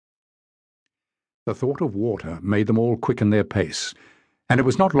The thought of water made them all quicken their pace, and it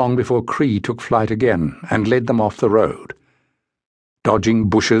was not long before Cree took flight again and led them off the road. Dodging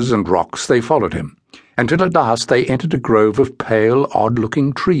bushes and rocks, they followed him, until at last they entered a grove of pale,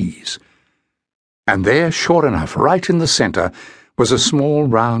 odd-looking trees. And there, sure enough, right in the centre, was a small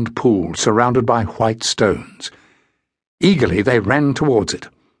round pool surrounded by white stones. Eagerly they ran towards it.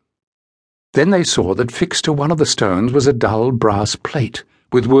 Then they saw that fixed to one of the stones was a dull brass plate,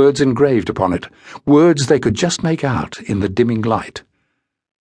 with words engraved upon it, words they could just make out in the dimming light.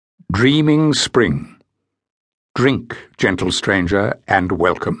 Dreaming Spring. Drink, gentle stranger, and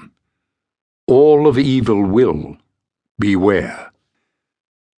welcome. All of evil will, beware.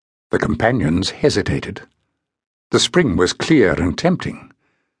 The companions hesitated. The spring was clear and tempting.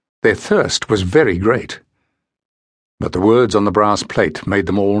 Their thirst was very great. But the words on the brass plate made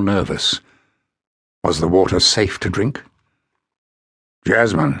them all nervous. Was the water safe to drink?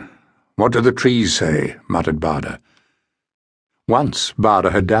 "Jasmine, what do the trees say?" muttered Barda. Once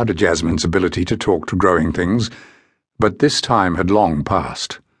Barda had doubted Jasmine's ability to talk to growing things, but this time had long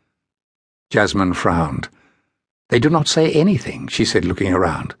passed. Jasmine frowned. "They do not say anything," she said, looking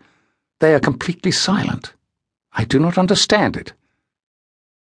around. "They are completely silent. I do not understand it."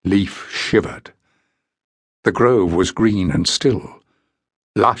 Leaf shivered. The grove was green and still.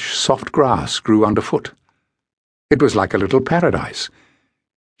 Lush, soft grass grew underfoot. It was like a little paradise,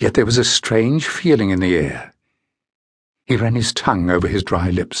 yet there was a strange feeling in the air. He ran his tongue over his dry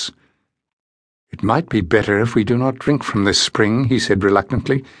lips. "It might be better if we do not drink from this spring," he said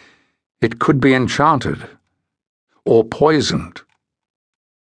reluctantly. "It could be enchanted, or poisoned."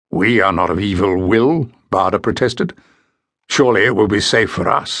 "We are not of evil will," Barda protested. "Surely it will be safe for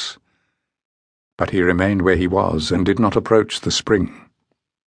us." But he remained where he was and did not approach the spring.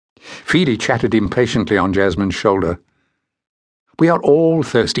 Feely chatted impatiently on Jasmine's shoulder. "We are all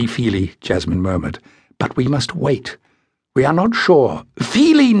thirsty, Feely," Jasmine murmured, "but we must wait. We are not sure."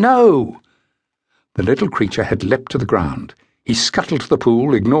 "Feely, no!" The little creature had leapt to the ground. He scuttled to the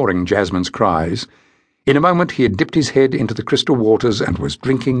pool, ignoring Jasmine's cries. In a moment he had dipped his head into the crystal waters and was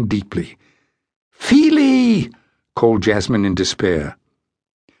drinking deeply. "Feely!" called Jasmine in despair.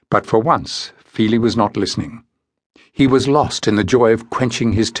 But for once Feely was not listening. He was lost in the joy of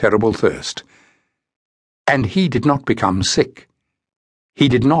quenching his terrible thirst. And he did not become sick. He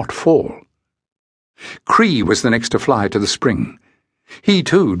did not fall. Cree was the next to fly to the spring. He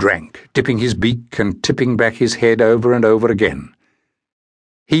too drank, dipping his beak and tipping back his head over and over again.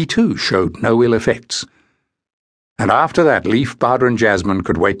 He too showed no ill effects. And after that, Leaf, Barda, and Jasmine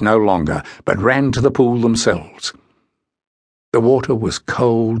could wait no longer, but ran to the pool themselves. The water was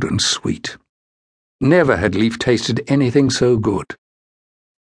cold and sweet. Never had Leaf tasted anything so good.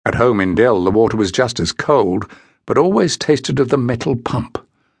 At home in Dell, the water was just as cold, but always tasted of the metal pump.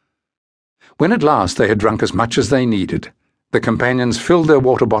 When at last they had drunk as much as they needed, the companions filled their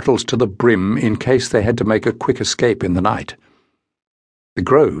water bottles to the brim in case they had to make a quick escape in the night. The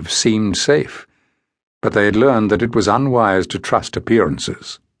grove seemed safe, but they had learned that it was unwise to trust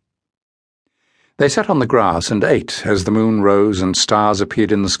appearances. They sat on the grass and ate as the moon rose and stars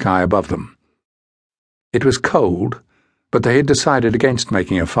appeared in the sky above them. It was cold, but they had decided against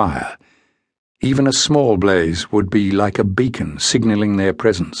making a fire. Even a small blaze would be like a beacon signaling their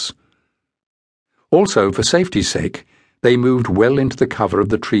presence. Also, for safety's sake, they moved well into the cover of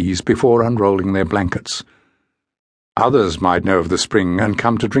the trees before unrolling their blankets. Others might know of the spring and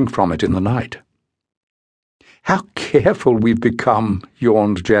come to drink from it in the night. "How careful we've become,"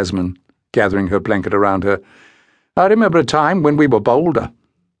 yawned Jasmine, gathering her blanket around her. "I remember a time when we were bolder."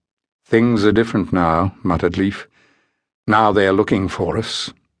 "Things are different now," muttered Leaf. "Now they are looking for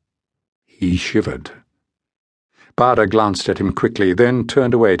us." He shivered. Barda glanced at him quickly, then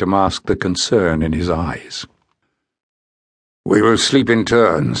turned away to mask the concern in his eyes. "We will sleep in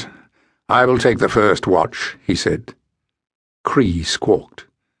turns. I will take the first watch," he said. Cree squawked.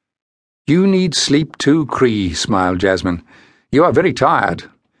 "You need sleep too, Cree," smiled Jasmine. "You are very tired.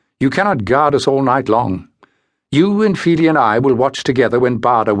 You cannot guard us all night long. You and Feely and I will watch together when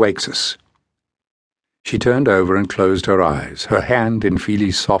Barda wakes us." She turned over and closed her eyes, her hand in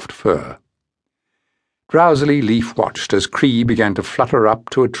Feely's soft fur. Drowsily, Leaf watched as Cree began to flutter up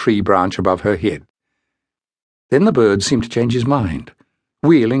to a tree branch above her head. Then the bird seemed to change his mind,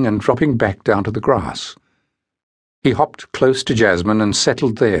 wheeling and dropping back down to the grass. He hopped close to Jasmine and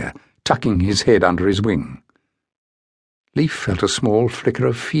settled there, tucking his head under his wing. Leaf felt a small flicker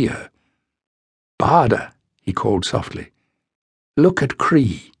of fear. "Barda," he called softly. "Look at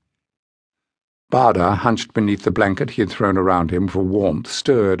Cree." Barda, hunched beneath the blanket he had thrown around him for warmth,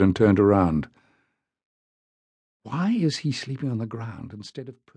 stirred and turned around. Why is he sleeping on the ground instead of